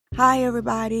Hi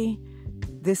everybody,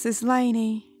 this is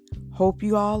Laney. Hope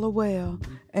you all are well.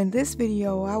 In this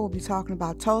video, I will be talking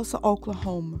about Tulsa,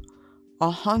 Oklahoma,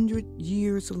 100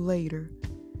 years later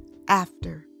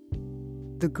after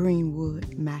the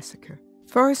Greenwood Massacre.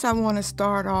 First, I want to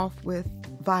start off with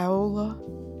Viola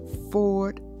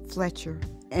Ford Fletcher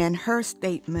and her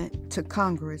statement to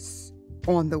Congress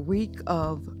on the week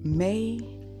of May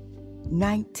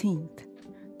 19th,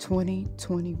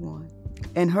 2021.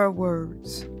 In her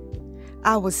words,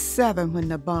 "I was 7 when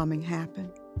the bombing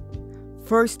happened.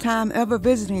 First time ever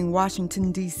visiting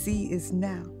Washington, D.C. is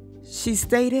now." She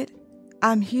stated,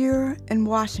 "I'm here in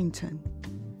Washington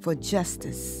for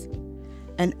justice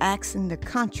and asking the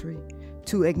country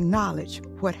to acknowledge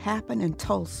what happened in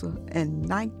Tulsa in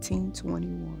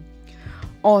 1921.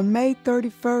 On May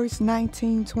 31st,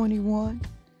 1921,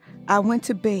 I went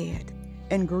to bed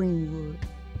in Greenwood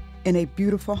in a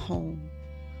beautiful home.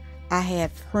 I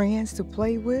had friends to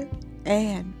play with,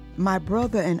 and my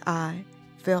brother and I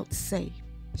felt safe.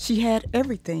 She had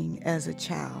everything as a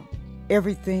child,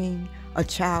 everything a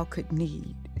child could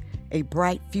need, a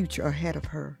bright future ahead of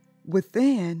her.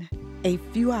 Within a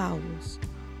few hours,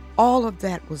 all of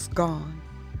that was gone.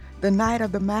 The night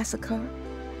of the massacre,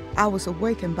 I was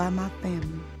awakened by my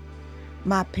family.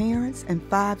 My parents and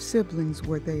 5 siblings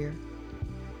were there.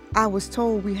 I was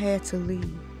told we had to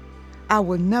leave. I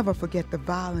will never forget the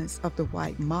violence of the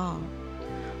white mob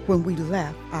when we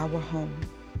left our home.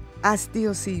 I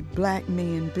still see black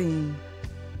men being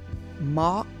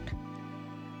mocked,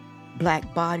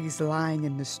 black bodies lying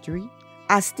in the street.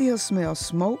 I still smell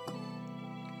smoke.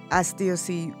 I still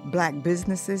see black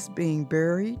businesses being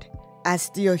buried. I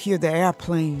still hear the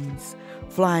airplanes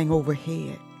flying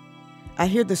overhead. I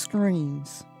hear the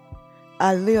screams.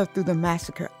 I live through the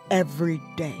massacre every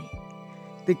day.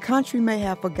 The country may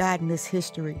have forgotten this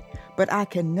history, but I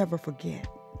can never forget.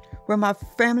 When my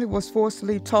family was forced to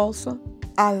leave Tulsa,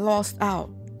 I lost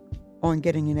out on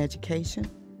getting an education.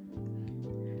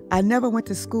 I never went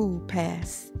to school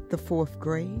past the 4th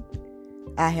grade.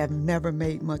 I have never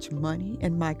made much money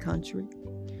in my country.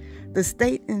 The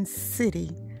state and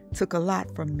city took a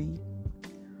lot from me.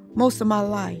 Most of my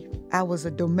life, I was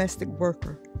a domestic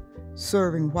worker,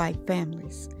 serving white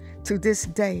families. To this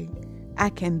day, I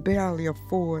can barely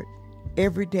afford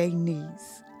everyday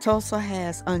needs. Tulsa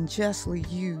has unjustly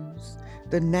used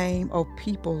the name of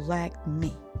people like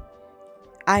me.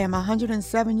 I am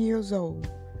 107 years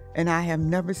old, and I have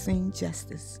never seen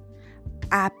justice.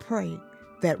 I pray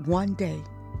that one day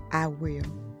I will.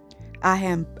 I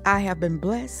have been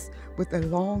blessed with a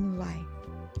long life,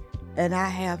 and I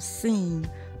have seen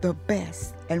the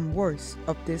best and worst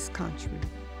of this country.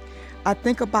 I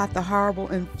think about the horrible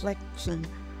infliction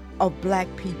of black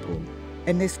people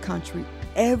in this country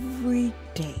every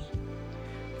day.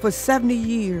 For 70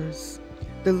 years,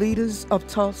 the leaders of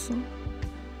Tulsa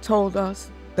told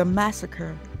us the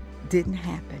massacre didn't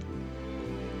happen,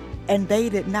 and they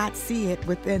did not see it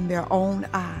within their own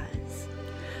eyes.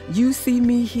 You see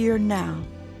me here now,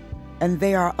 and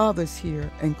there are others here,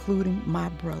 including my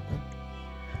brother.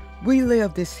 We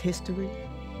live this history.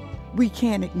 We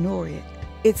can't ignore it.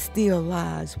 It still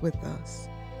lies with us.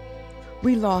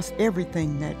 We lost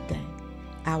everything that day.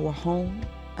 Our home,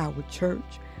 our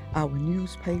church, our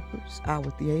newspapers, our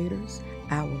theaters,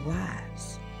 our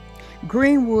lives.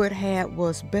 Greenwood had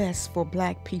what's best for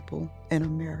black people in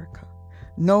America.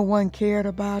 No one cared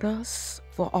about us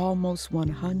for almost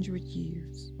 100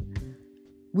 years.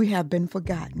 We have been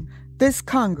forgotten. This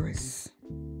Congress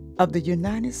of the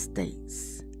United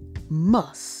States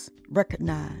must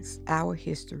recognize our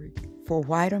history. For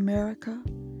white America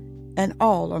and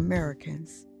all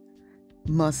Americans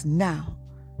must now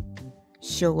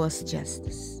show us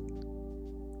justice.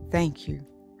 Thank you.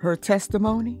 Her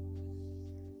testimony: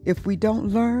 if we don't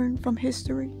learn from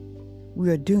history, we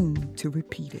are doomed to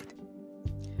repeat it.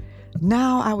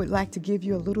 Now I would like to give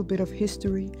you a little bit of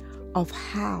history of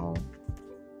how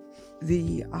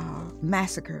the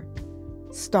massacre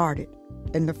started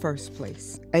in the first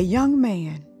place. A young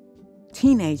man,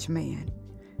 teenage man,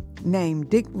 named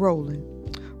Dick Rowland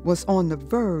was on the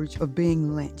verge of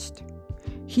being lynched.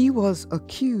 He was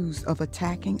accused of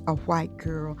attacking a white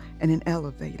girl in an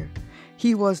elevator.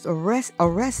 He was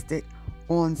arrested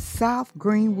on South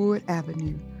Greenwood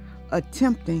Avenue,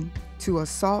 attempting to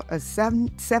assault a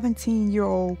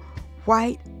 17-year-old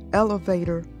white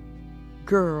elevator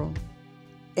girl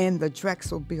in the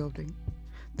Drexel building.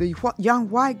 The young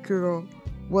white girl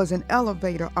was an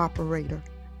elevator operator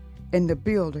in the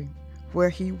building where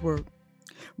he worked.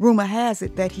 Rumor has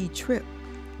it that he tripped,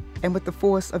 and with the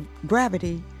force of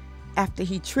gravity, after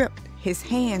he tripped, his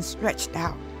hand stretched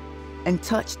out and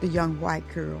touched the young white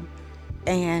girl,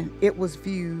 and it was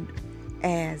viewed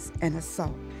as an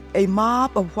assault. A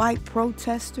mob of white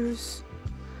protesters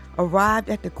arrived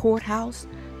at the courthouse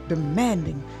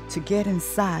demanding to get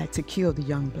inside to kill the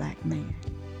young black man.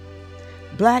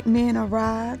 Black men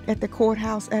arrived at the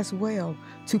courthouse as well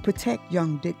to protect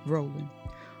young Dick Rowland,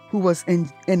 who was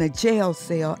in a jail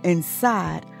cell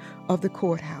inside of the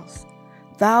courthouse.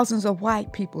 Thousands of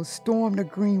white people stormed the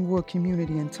Greenwood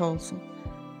community in Tulsa.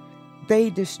 They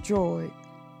destroyed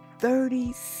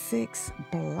 36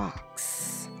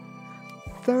 blocks.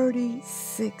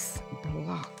 36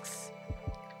 blocks.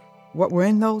 What were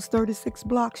in those 36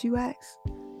 blocks, you ask?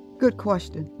 Good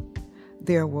question.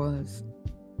 There was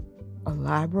a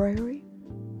library,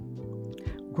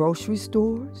 grocery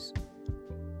stores,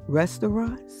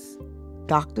 restaurants,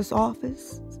 doctor's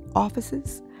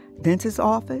offices, dentist's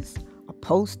office, a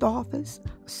post office,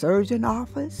 a surgeon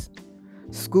office,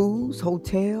 schools,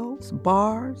 hotels,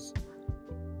 bars,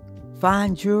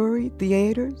 fine jewelry,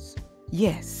 theaters.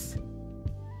 Yes,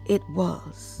 it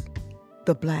was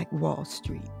the Black Wall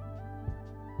Street.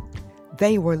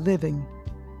 They were living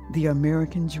the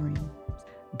American dream.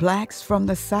 Blacks from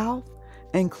the South,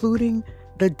 including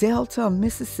the Delta of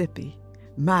Mississippi,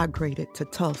 migrated to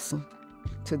Tulsa,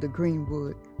 to the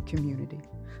Greenwood community.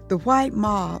 The white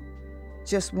mob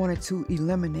just wanted to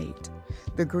eliminate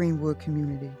the Greenwood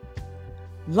community.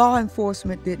 Law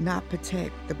enforcement did not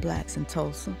protect the blacks in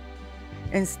Tulsa.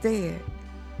 Instead,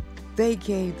 they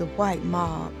gave the white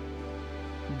mob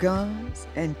guns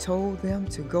and told them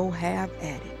to go have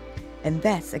at it. And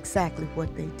that's exactly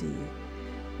what they did.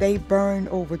 They burned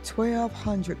over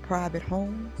 1,200 private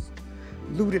homes,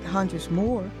 looted hundreds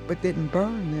more, but didn't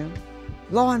burn them.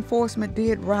 Law enforcement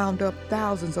did round up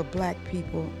thousands of black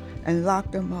people and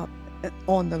lock them up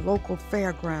on the local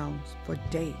fairgrounds for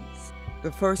days.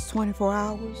 The first 24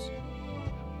 hours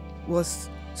was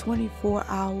 24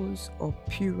 hours of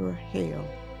pure hell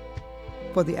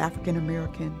for the African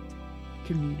American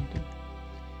community.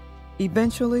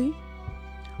 Eventually,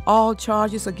 all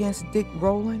charges against Dick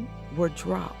Rowland were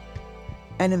dropped.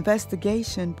 An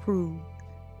investigation proved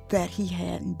that he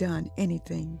hadn't done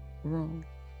anything wrong.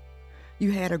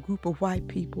 You had a group of white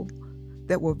people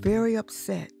that were very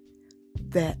upset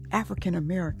that African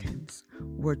Americans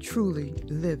were truly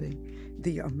living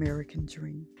the American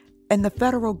dream. And the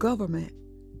federal government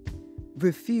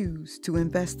refused to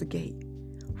investigate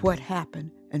what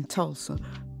happened in Tulsa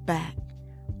back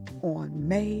on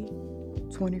May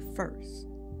 21st,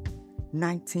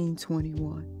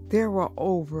 1921. There were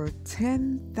over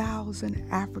 10,000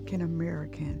 African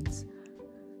Americans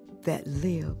that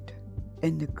lived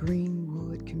in the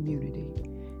Greenwood community,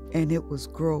 and it was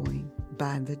growing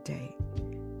by the day.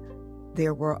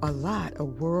 There were a lot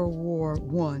of World War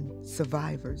I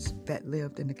survivors that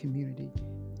lived in the community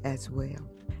as well.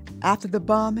 After the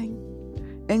bombing,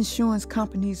 insurance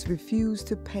companies refused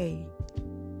to pay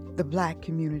the black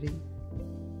community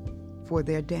for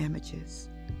their damages.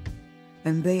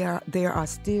 And there are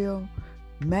still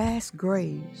mass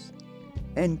graves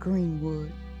in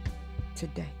Greenwood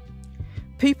today.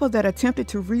 People that attempted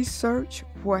to research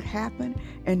what happened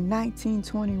in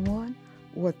 1921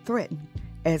 were threatened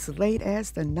as late as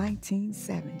the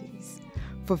 1970s.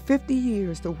 For 50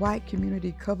 years, the white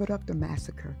community covered up the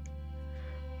massacre.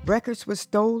 Records were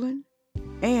stolen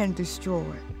and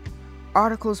destroyed.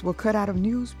 Articles were cut out of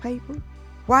newspapers.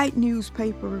 White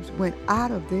newspapers went out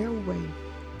of their way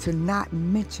to not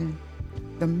mention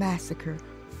the massacre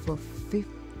for 50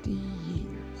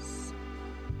 years.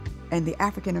 And the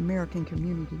African American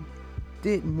community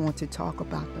didn't want to talk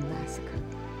about the massacre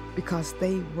because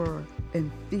they were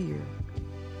in fear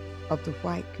of the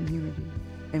white community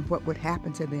and what would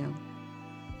happen to them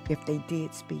if they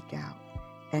did speak out.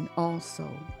 And also,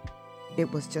 it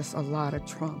was just a lot of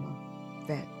trauma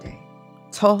that day.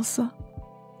 Tulsa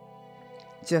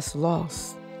just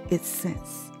lost its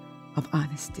sense of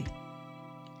honesty.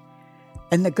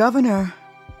 And the governor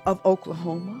of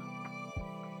Oklahoma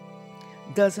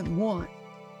doesn't want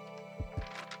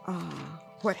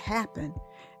what happened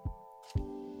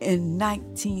in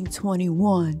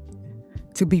 1921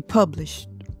 to be published,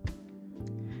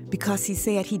 because he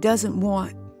said he doesn't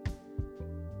want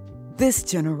this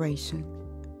generation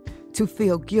to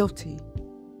feel guilty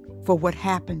for what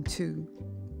happened to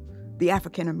the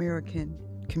African American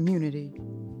community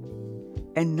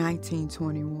in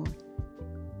 1921.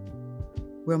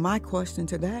 Well, my question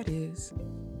to that is,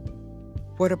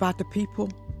 what about the people,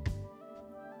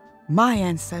 my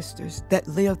ancestors, that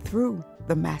lived through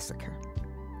the massacre?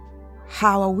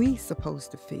 How are we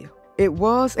supposed to feel? It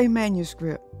was a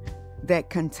manuscript that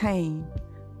contained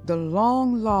the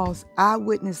long-lost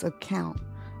eyewitness account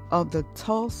of the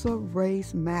Tulsa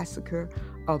Race Massacre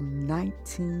of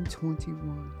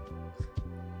 1921.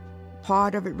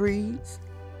 Part of it reads,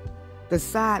 "The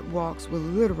sidewalks were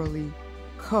literally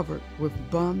covered with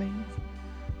bombings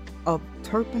of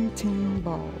turpentine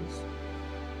balls.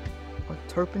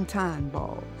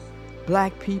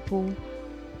 Black people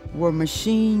were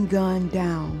machine gunned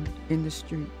down in the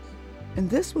streets." And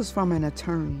this was from an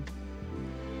attorney.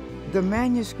 The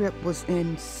manuscript was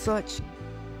in such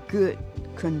good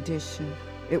condition.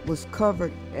 It was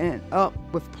covered and up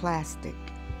with plastic.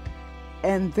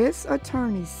 And this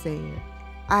attorney said,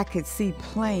 "I could see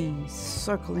planes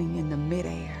circling in the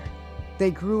midair.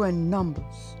 They grew in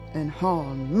numbers and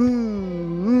horned,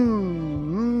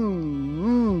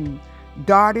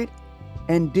 darted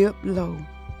and dipped low.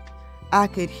 I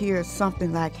could hear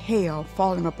something like hail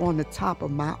falling up on the top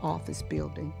of my office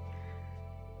building.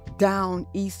 Down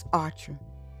East Archer,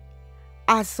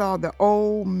 I saw the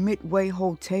old Midway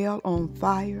Hotel on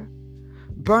fire,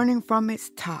 burning from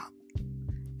its top,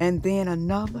 and then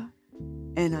another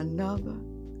and another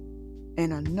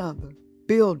and another.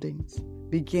 Buildings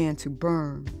began to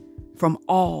burn from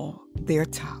all their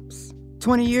tops."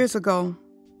 20 years ago,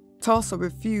 Tulsa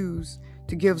refused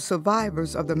to give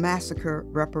survivors of the massacre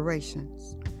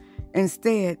reparations.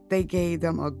 Instead, they gave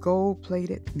them a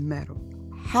gold-plated medal.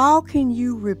 How can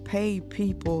you repay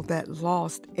people that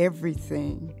lost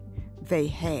everything they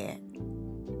had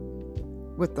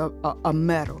with a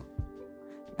medal?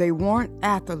 They weren't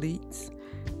athletes.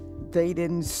 They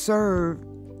didn't serve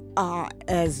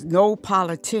as no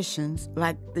politicians,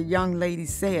 like the young lady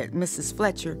said, Mrs.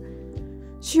 Fletcher.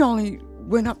 She only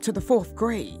went up to the 4th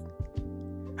grade.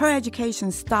 Her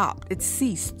education stopped. It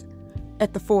ceased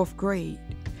at the 4th grade.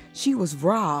 She was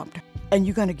robbed, and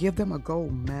you're going to give them a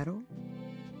gold medal?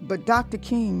 But Dr.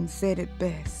 King said it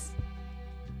best.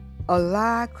 "A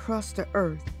lie crust of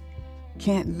earth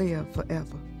can't live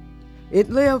forever." It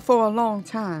lived for a long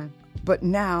time, but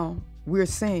now we're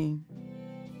seeing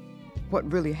what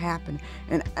really happened.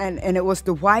 And it was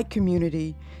the white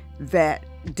community that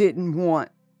didn't want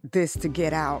this to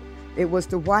get out. It was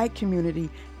the white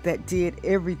community that did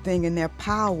everything in their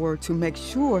power to make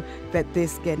sure that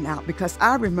this getting out. Because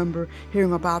I remember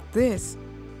hearing about this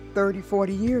 30,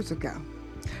 40 years ago.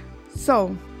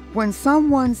 So when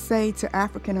someone say to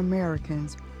African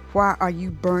Americans, "Why are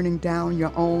you burning down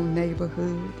your own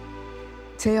neighborhood?"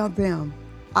 tell them,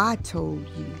 "I told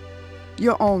you.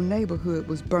 Your own neighborhood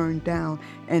was burned down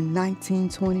in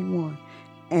 1921,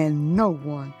 and no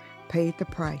one paid the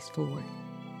price for it."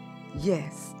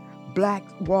 Yes, Black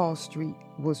Wall Street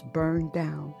was burned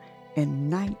down in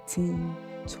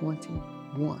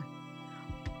 1921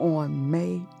 on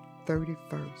May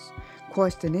 31st.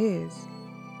 Question is,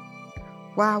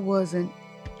 why wasn't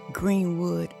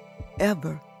Greenwood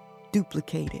ever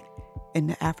duplicated in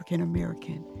the African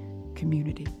American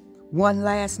community? One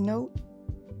last note,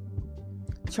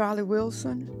 Charlie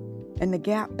Wilson and the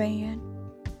Gap Band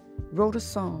wrote a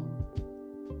song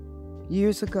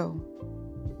years ago,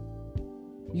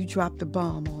 "You Dropped a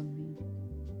Bomb on Me,"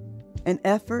 an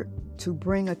effort to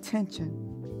bring attention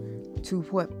to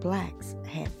what blacks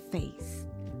had faced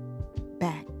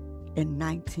back in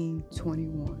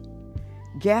 1921.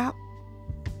 Gap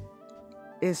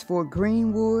is for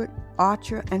Greenwood,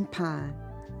 Archer, and Pine,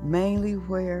 mainly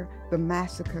where the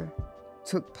massacre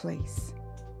took place.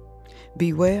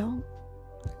 Be well,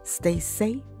 stay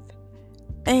safe,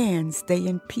 and stay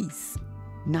in peace,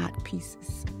 not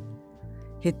pieces.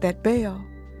 Hit that bell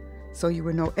so you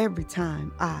will know every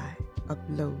time I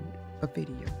upload a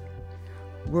video.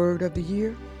 Word of the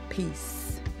year,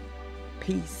 peace.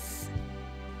 Peace.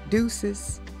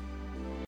 Deuces.